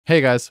Hey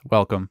guys,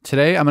 welcome.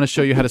 Today I'm going to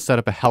show you how to set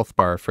up a health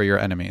bar for your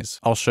enemies.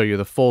 I'll show you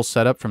the full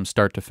setup from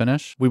start to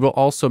finish. We will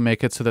also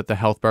make it so that the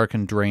health bar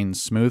can drain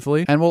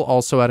smoothly, and we'll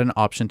also add an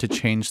option to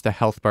change the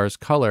health bar's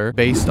color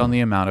based on the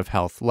amount of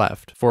health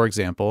left. For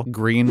example,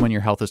 green when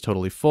your health is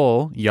totally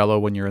full, yellow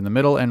when you're in the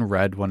middle, and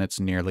red when it's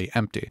nearly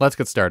empty. Let's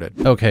get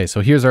started. Okay,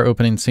 so here's our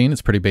opening scene.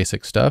 It's pretty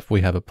basic stuff.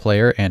 We have a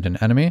player and an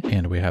enemy,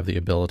 and we have the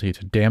ability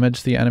to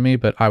damage the enemy,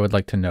 but I would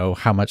like to know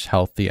how much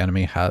health the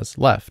enemy has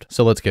left.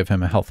 So let's give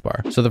him a health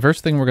bar. So the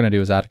first thing we're going to do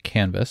is add a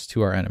canvas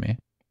to our enemy.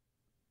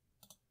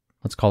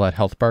 Let's call that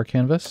health bar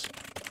canvas.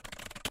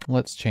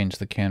 Let's change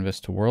the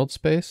canvas to world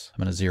space. I'm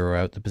going to zero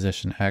out the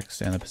position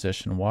X and the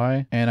position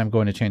Y, and I'm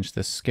going to change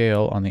the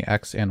scale on the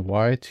X and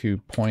Y to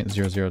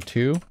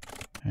 0.002.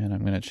 And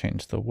I'm going to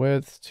change the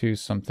width to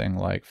something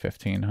like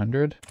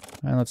 1500.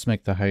 And let's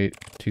make the height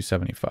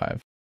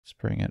 275. Let's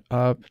bring it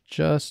up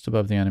just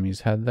above the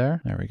enemy's head there.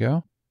 There we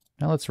go.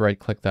 Now let's right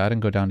click that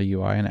and go down to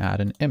UI and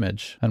add an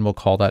image, and we'll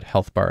call that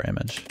health bar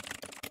image.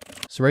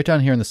 So right down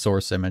here in the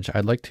source image,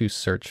 I'd like to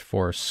search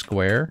for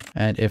square.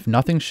 And if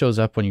nothing shows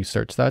up when you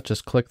search that,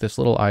 just click this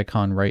little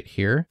icon right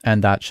here,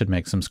 and that should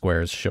make some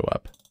squares show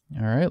up.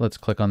 All right, let's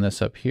click on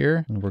this up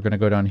here. And we're going to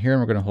go down here and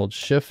we're going to hold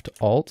Shift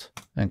Alt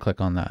and click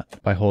on that.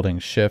 By holding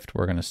Shift,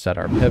 we're going to set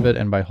our pivot,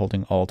 and by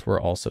holding Alt, we're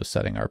also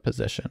setting our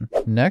position.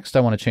 Next, I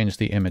want to change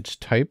the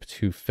image type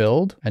to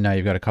filled. And now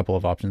you've got a couple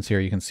of options here.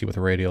 You can see with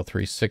radial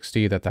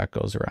 360 that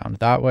goes around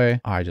that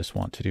way. I just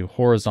want to do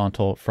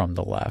horizontal from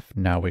the left.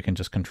 Now we can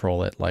just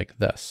control it like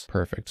this.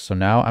 Perfect. So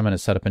now I'm going to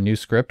set up a new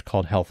script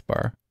called health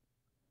bar.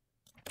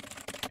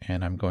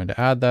 And I'm going to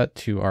add that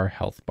to our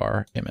health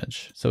bar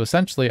image. So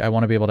essentially, I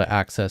want to be able to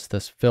access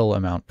this fill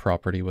amount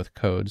property with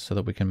code so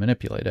that we can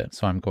manipulate it.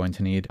 So I'm going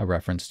to need a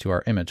reference to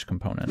our image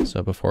component.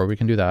 So before we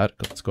can do that,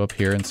 let's go up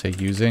here and say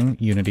using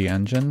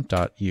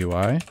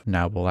unityengine.ui.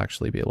 Now we'll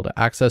actually be able to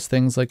access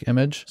things like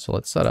image. So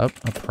let's set up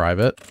a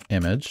private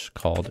image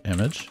called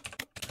image.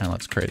 And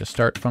let's create a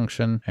start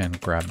function and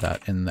grab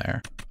that in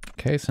there.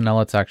 Okay, so now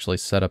let's actually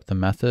set up the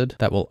method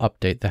that will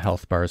update the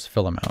health bar's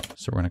fill amount.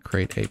 So we're going to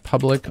create a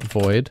public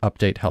void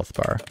update health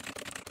bar.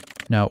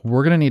 Now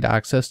we're going to need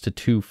access to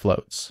two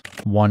floats.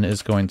 One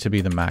is going to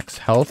be the max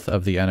health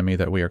of the enemy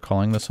that we are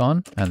calling this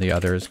on, and the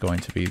other is going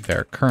to be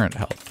their current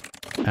health.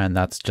 And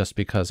that's just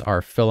because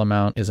our fill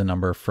amount is a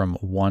number from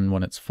 1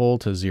 when it's full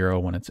to 0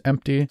 when it's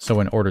empty. So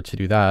in order to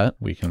do that,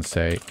 we can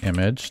say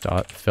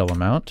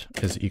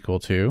image.fillamount is equal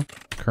to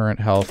current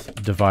health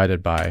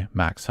divided by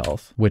max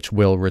health, which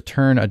will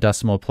return a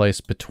decimal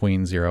place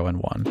between 0 and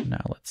 1.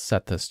 Now let's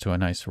set this to a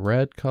nice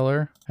red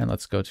color, and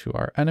let's go to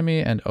our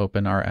enemy and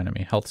open our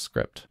enemy health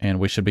script. And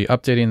we should be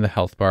updating the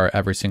health bar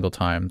every single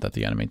time that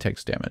the enemy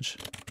takes damage.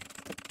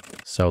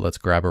 So let's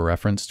grab a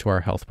reference to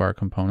our health bar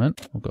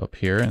component. We'll go up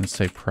here and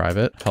say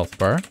private health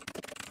bar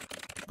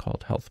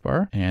called health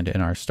bar. And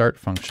in our start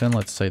function,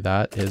 let's say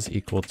that is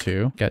equal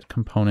to get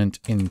component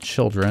in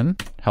children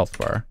health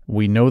bar.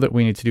 We know that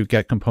we need to do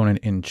get component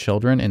in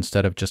children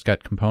instead of just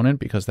get component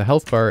because the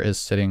health bar is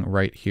sitting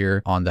right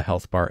here on the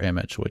health bar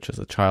image, which is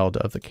a child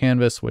of the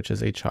canvas, which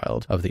is a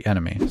child of the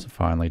enemy. So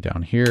finally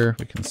down here,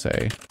 we can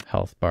say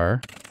health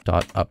bar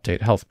dot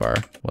update health bar.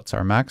 What's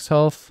our max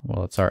health?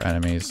 Well, it's our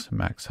enemy's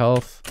max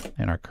health,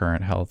 and our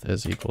current health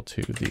is equal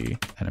to the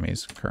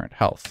enemy's current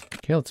health.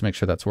 Okay, let's make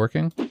sure that's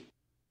working.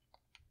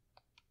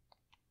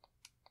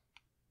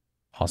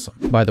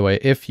 Awesome. By the way,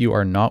 if you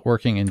are not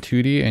working in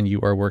 2D and you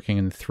are working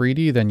in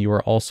 3D, then you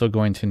are also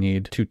going to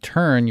need to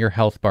turn your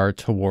health bar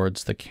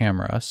towards the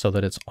camera so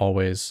that it's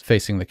always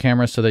facing the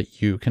camera so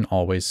that you can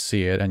always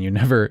see it and you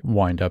never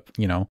wind up,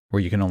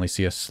 where you can only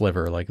see a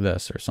sliver like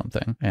this or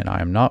something. And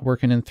I am not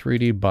working in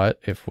 3D, but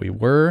if we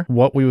were,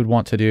 what we would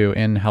want to do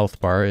in health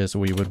bar is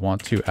we would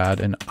want to add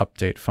an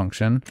update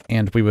function,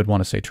 and we would want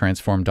to say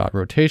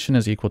transform.rotation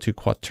is equal to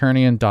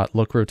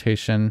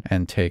quaternion.lookRotation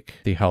and take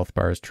the health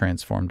bar's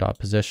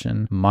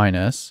transform.position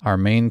minus our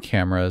main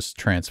camera's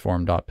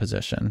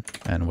transform.position.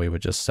 And we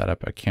would just set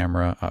up a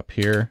camera up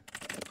here,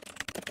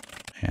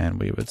 and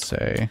we would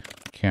say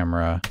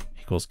camera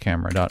equals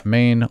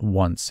camera.main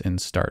once in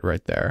start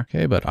right there.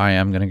 Okay, but I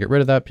am going to get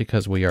rid of that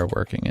because we are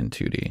working in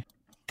 2D.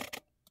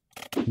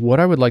 What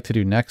I would like to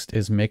do next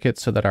is make it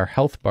so that our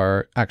health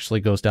bar actually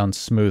goes down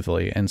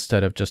smoothly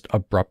instead of just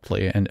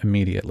abruptly and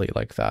immediately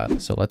like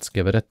that. So let's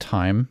give it a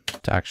time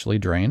to actually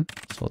drain.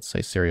 So let's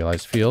say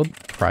serialized field,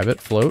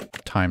 private float,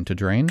 time to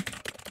drain.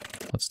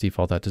 Let's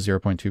default that to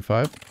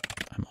 0.25.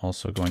 I'm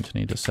also going to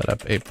need to set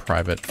up a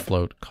private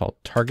float called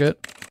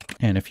target.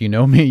 And if you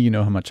know me, you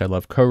know how much I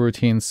love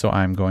coroutines, so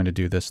I'm going to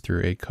do this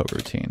through a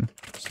coroutine.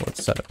 So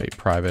let's set up a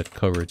private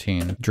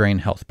coroutine, drain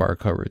health bar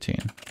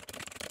coroutine.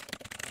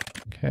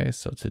 Okay,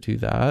 so to do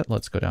that,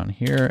 let's go down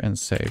here and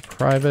say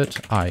private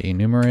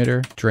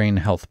enumerator drain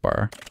health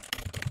bar.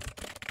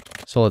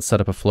 So let's set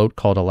up a float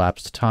called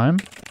elapsed time.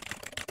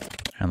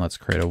 And let's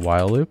create a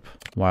while loop.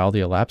 While the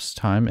elapsed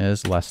time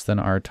is less than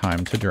our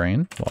time to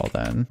drain, well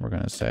then we're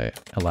going to say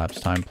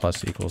elapsed time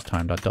plus equals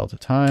time.delta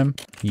time,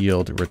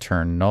 yield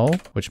return null,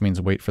 which means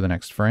wait for the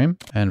next frame.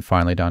 And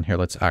finally down here,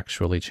 let's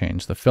actually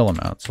change the fill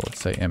amount. So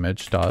let's say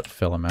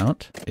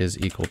image.fillamount is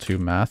equal to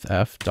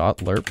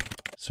mathf.lerp.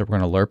 So we're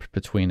going to lerp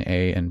between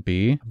A and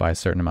B by a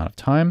certain amount of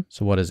time.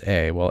 So what is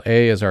A? Well,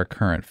 A is our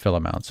current fill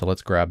amount. So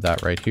let's grab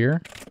that right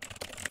here.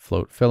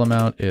 Float fill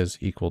amount is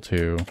equal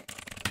to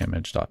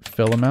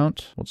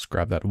image.fillamount. We'll just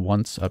grab that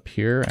once up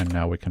here, and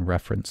now we can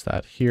reference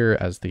that here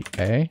as the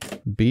A.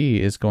 B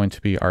is going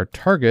to be our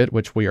target,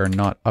 which we are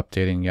not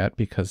updating yet,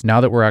 because now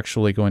that we're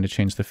actually going to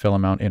change the fill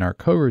amount in our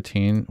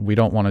coroutine, we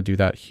don't want to do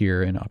that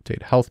here in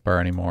update health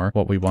bar anymore.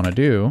 What we want to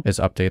do is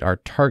update our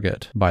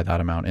target by that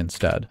amount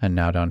instead. And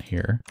now down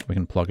here, we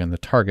can plug in the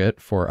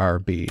target for our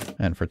B.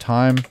 And for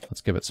time,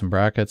 let's give it some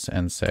brackets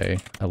and say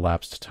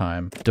elapsed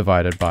time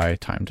divided by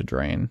time to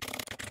drain.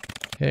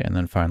 Okay, and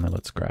then finally,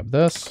 let's grab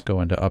this, go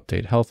into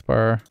update health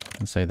bar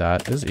and say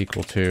that is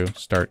equal to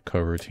start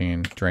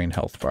coroutine drain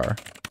health bar.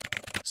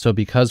 So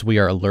because we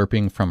are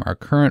lerping from our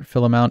current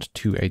fill amount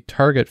to a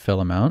target fill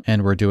amount,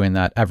 and we're doing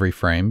that every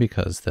frame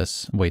because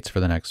this waits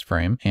for the next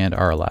frame, and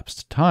our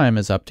elapsed time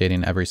is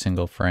updating every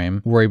single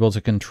frame, we're able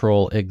to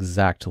control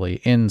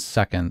exactly in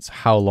seconds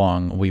how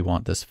long we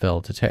want this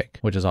fill to take,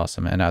 which is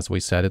awesome. And as we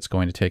said, it's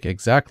going to take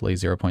exactly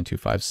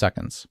 0.25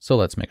 seconds. So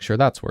let's make sure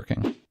that's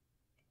working.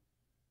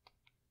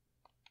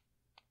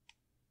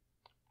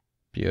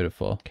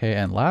 Beautiful. Okay,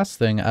 and last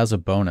thing as a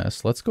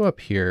bonus, let's go up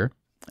here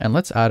and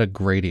let's add a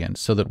gradient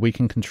so that we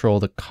can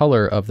control the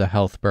color of the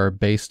health bar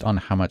based on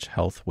how much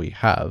health we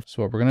have.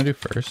 So what we're going to do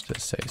first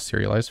is say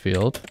serialize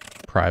field,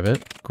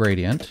 private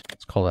gradient.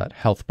 Let's call that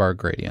health bar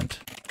gradient.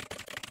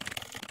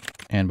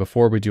 And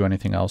before we do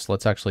anything else,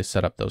 let's actually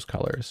set up those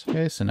colors.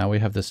 Okay, so now we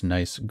have this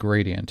nice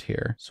gradient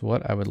here. So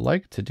what I would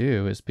like to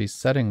do is be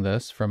setting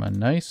this from a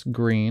nice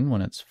green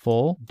when it's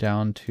full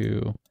down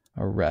to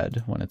a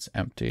red when it's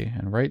empty,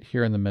 and right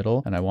here in the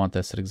middle, and I want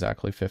this at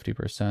exactly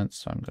 50%,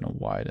 so I'm going to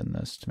widen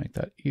this to make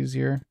that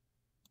easier.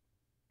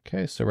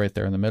 Okay, so right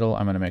there in the middle,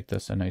 I'm going to make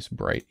this a nice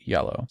bright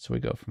yellow. So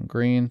we go from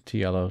green to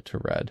yellow to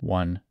red,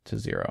 1 to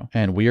 0.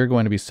 And we are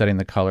going to be setting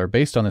the color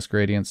based on this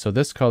gradient, so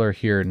this color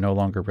here no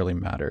longer really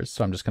matters.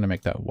 So I'm just going to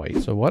make that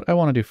white. So what I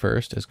want to do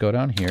first is go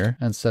down here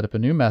and set up a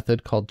new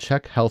method called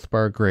check health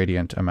bar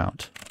gradient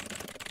amount.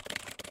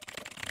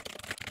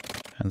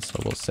 And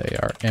so we'll say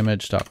our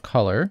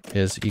image.color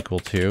is equal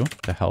to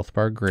the health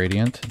bar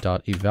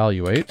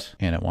gradient.evaluate,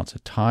 and it wants a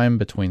time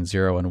between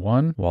 0 and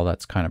 1. Well,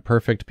 that's kind of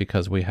perfect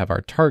because we have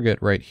our target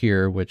right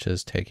here, which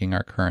is taking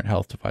our current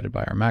health divided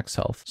by our max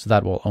health. So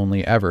that will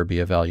only ever be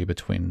a value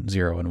between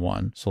 0 and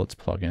 1. So let's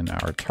plug in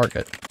our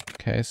target.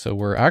 Okay, so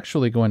we're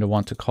actually going to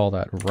want to call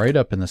that right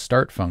up in the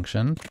start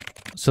function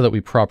so that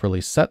we properly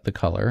set the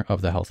color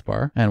of the health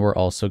bar. And we're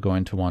also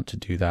going to want to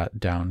do that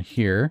down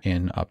here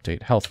in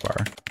update health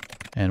bar.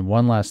 And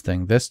one last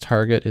thing, this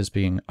target is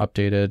being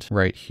updated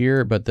right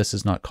here, but this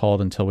is not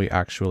called until we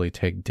actually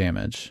take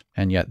damage.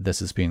 And yet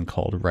this is being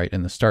called right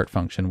in the start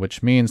function,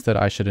 which means that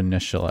I should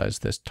initialize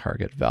this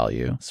target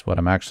value. So what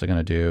I'm actually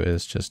going to do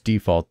is just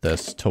default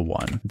this to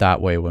 1. That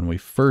way, when we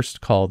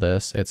first call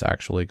this, it's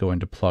actually going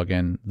to plug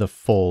in the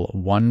full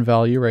 1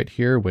 value right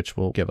here, which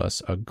will give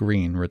us a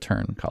green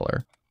return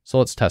color. So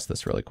let's test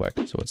this really quick.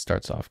 So it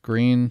starts off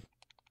green,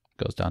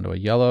 goes down to a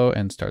yellow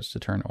and starts to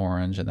turn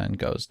orange and then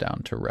goes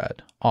down to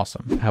red.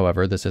 Awesome.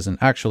 However, this isn't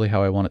actually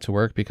how I want it to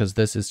work because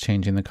this is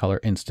changing the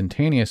color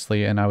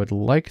instantaneously, and I would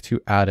like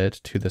to add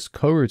it to this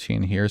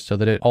coroutine here so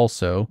that it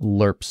also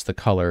lerps the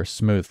color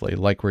smoothly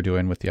like we're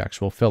doing with the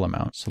actual fill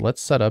amount. So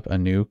let's set up a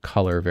new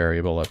color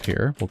variable up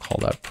here. We'll call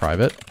that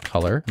private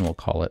color and we'll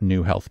call it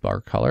new health bar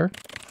color.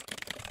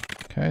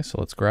 Okay, so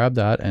let's grab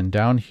that, and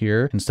down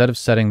here, instead of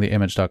setting the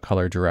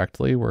image.color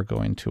directly, we're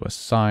going to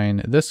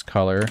assign this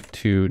color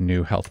to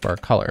new health bar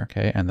color.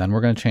 Okay, and then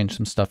we're going to change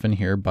some stuff in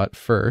here, but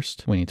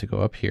first we need to go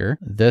up here.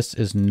 This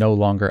is no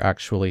longer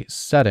actually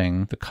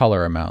setting the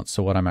color amount.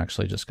 So what I'm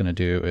actually just going to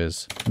do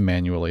is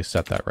manually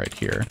set that right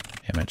here.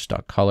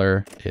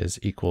 Image.color is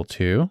equal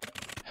to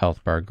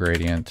health bar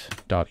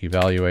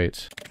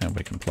gradient.evaluate, and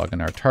we can plug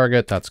in our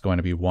target. That's going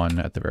to be 1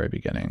 at the very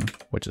beginning,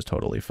 which is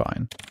totally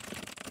fine.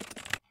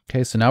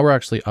 Okay, so now we're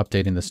actually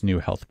updating this new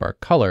health bar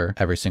color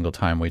every single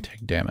time we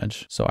take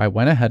damage. So I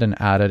went ahead and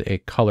added a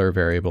color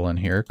variable in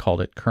here,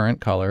 called it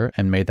current color,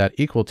 and made that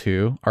equal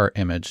to our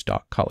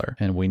image.color.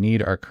 And we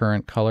need our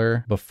current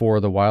color before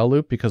the while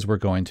loop because we're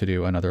going to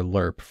do another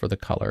lerp for the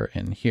color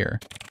in here.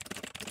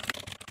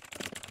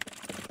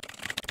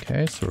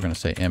 Okay, so we're going to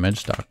say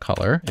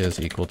image.color is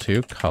equal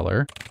to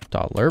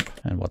color.lerp.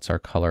 And what's our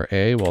color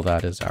A? Well,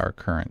 that is our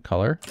current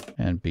color.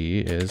 And B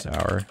is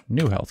our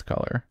new health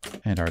color.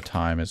 And our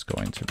time is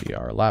going to be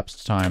our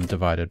elapsed time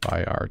divided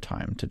by our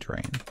time to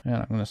drain. And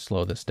I'm going to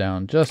slow this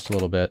down just a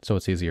little bit so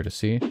it's easier to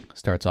see.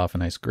 Starts off a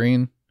nice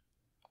green.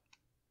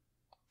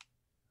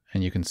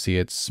 and you can see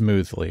it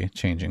smoothly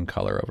changing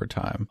color over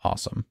time.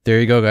 Awesome. There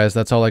you go, guys.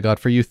 That's all I got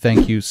for you.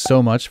 Thank you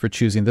so much for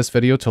choosing this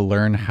video to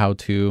learn how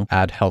to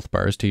add health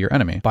bars to your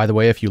enemy. By the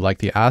way, if you like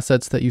the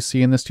assets that you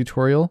see in this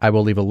tutorial, I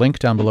will leave a link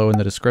down below in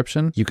the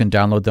description. You can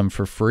download them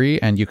for free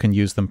and you can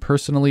use them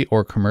personally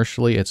or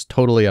commercially. It's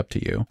totally up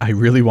to you. I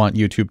really want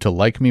YouTube to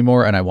like me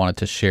more, and I wanted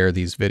to share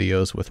these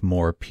videos with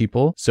more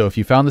people. So if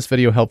you found this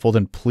video helpful,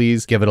 then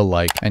please give it a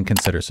like and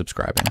consider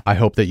subscribing. I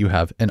hope that you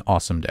have an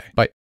awesome day. Bye.